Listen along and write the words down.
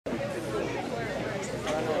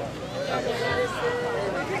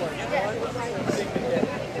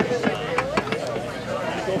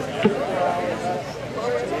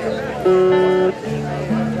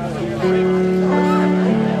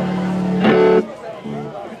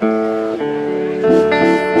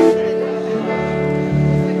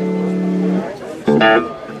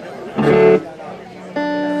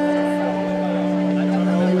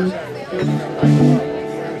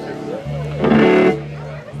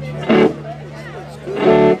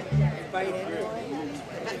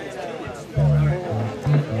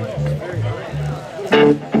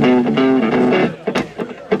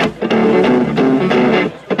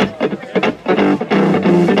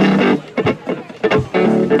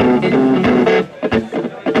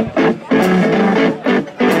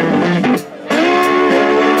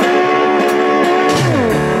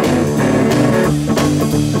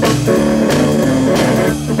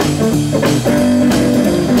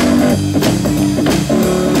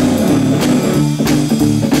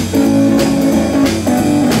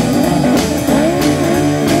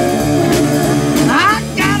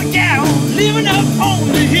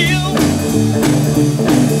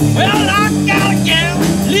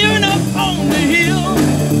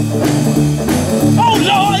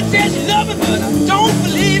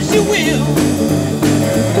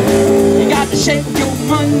Shake your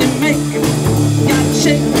money maker. You got to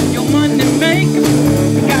shake your money maker.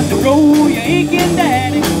 You got to roll your aching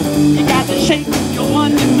daddy. You got to shake your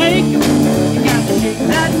money maker. You got to shake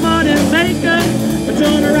that money maker.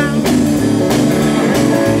 Turn around.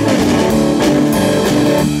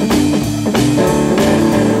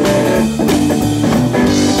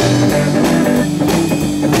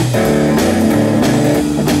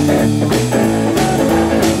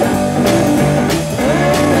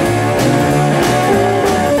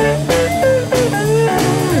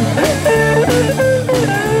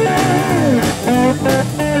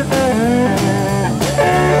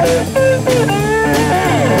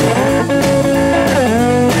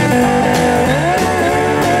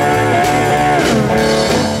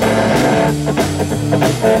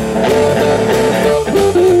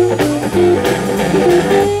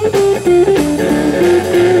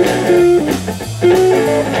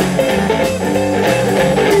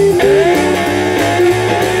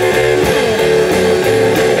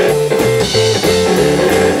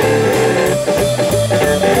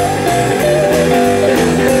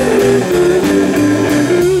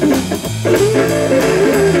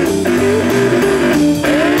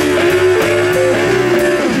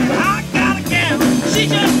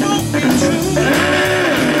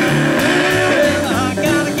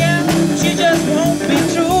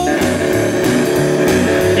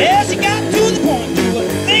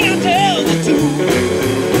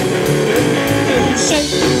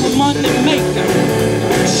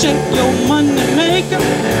 Shake your money maker,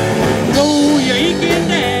 roll your aching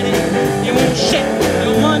daddy. You won't shake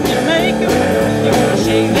your money maker. You won't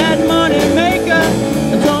shake that money maker.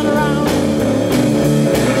 Turn around.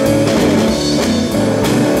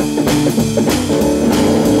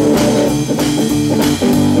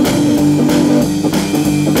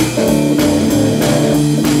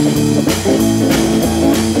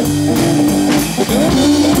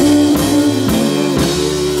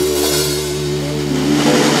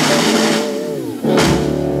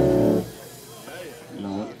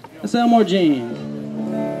 Let's sell more jeans.